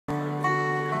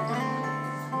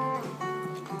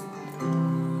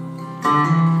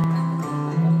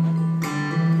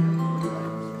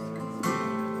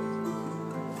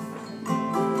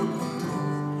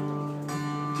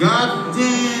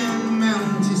Goddamn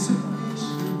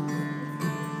anticipation,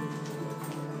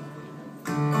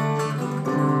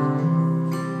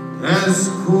 as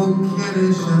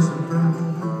coquettish as a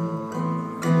bride.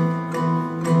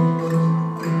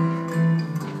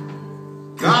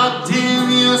 Goddamn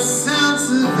your sense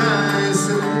of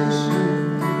isolation,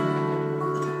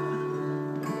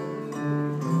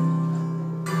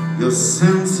 your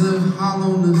sense of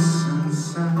hollowness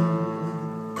inside.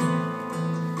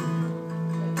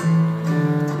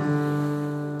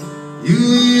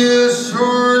 You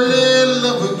surely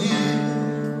love again,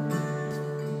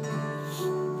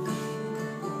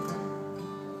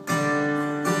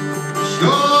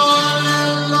 surely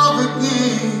love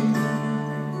again.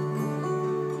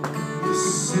 You're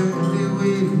simply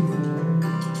waiting,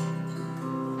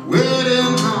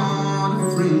 waiting on a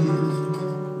friend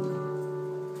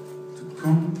to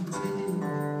come take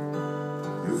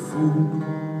your full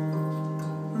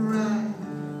ride.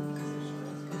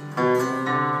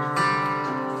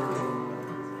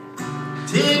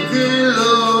 Take a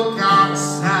look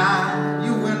outside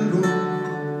your window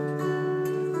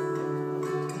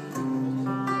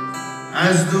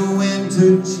as the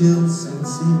winter chill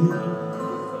sets in.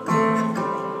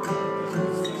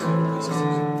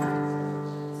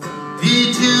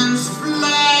 Pigeons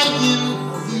fly in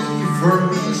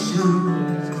formation,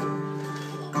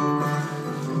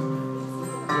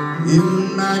 in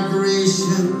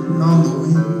migration on the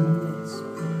wings.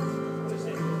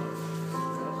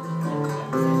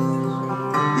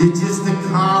 It's just a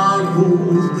cargo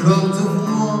called to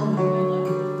one.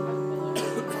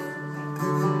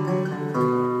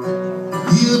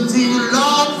 Beauty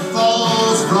love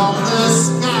falls from the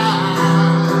sky.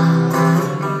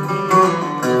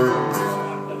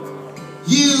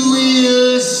 You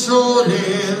will surely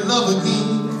love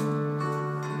again.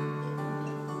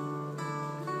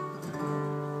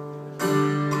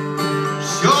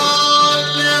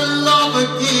 Surely love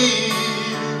again.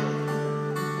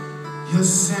 You're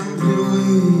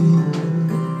simply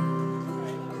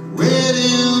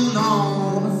waiting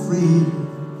on a friend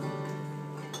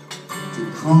to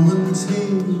come and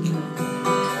take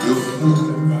your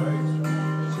full ride.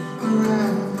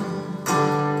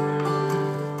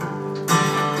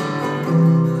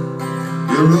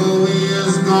 You're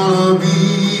always gonna be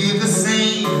the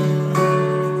same.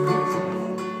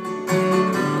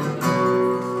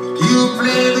 You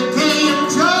play the game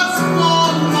just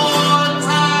one more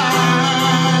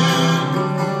time.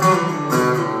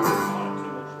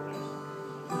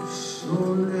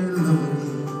 Surely love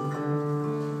again.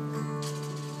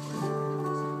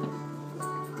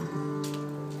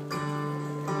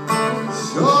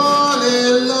 Surely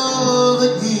love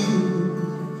again.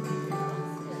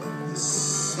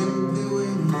 Simply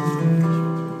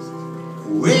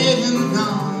waiting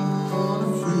on a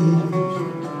friend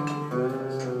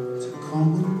to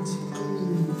come and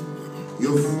take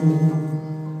your full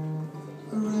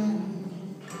ride.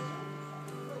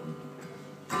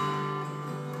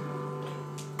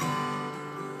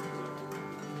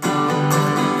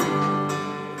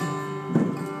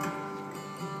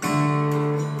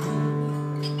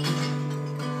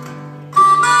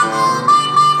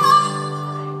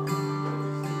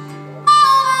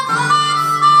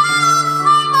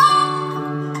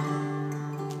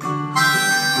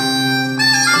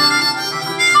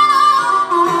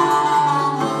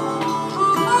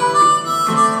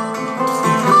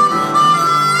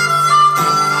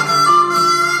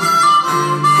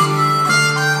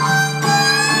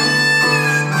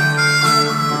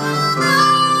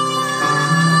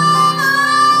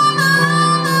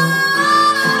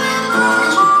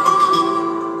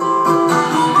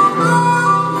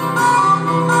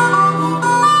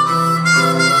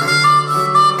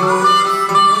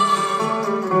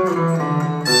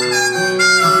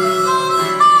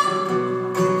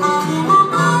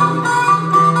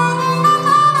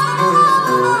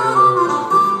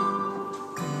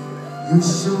 You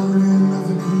surely love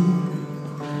again.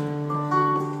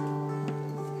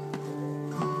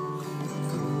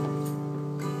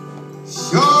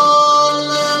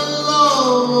 Surely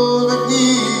love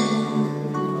again.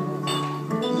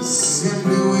 You're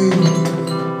simply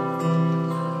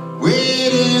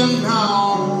waiting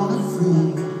on a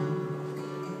friend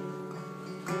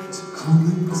to come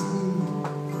and take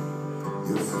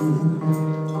your full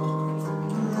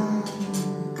ride.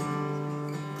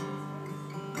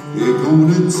 They're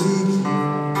gonna take you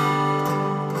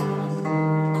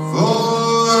for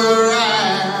a ride.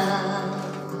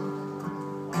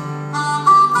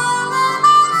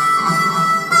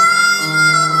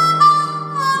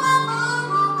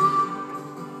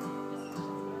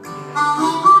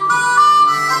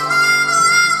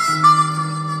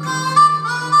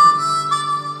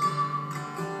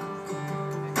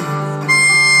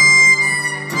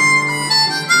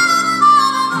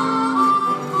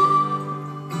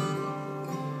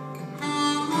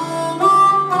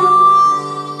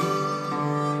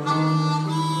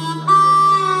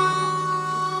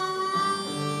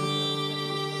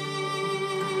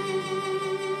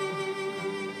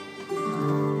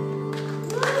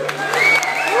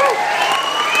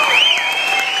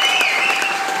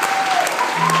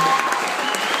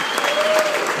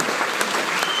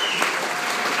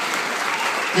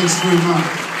 Thanks very much.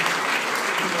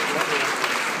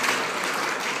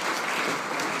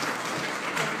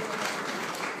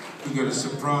 We've got a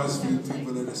surprise for you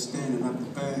people that are standing up the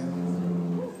back.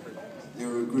 There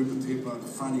are a group of people at the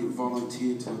front who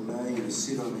volunteered to allow you to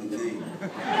sit on their knee.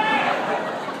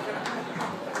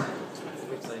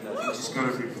 You just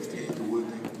got to be prepared to work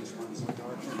out which one's.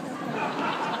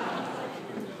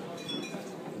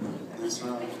 That's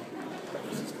right.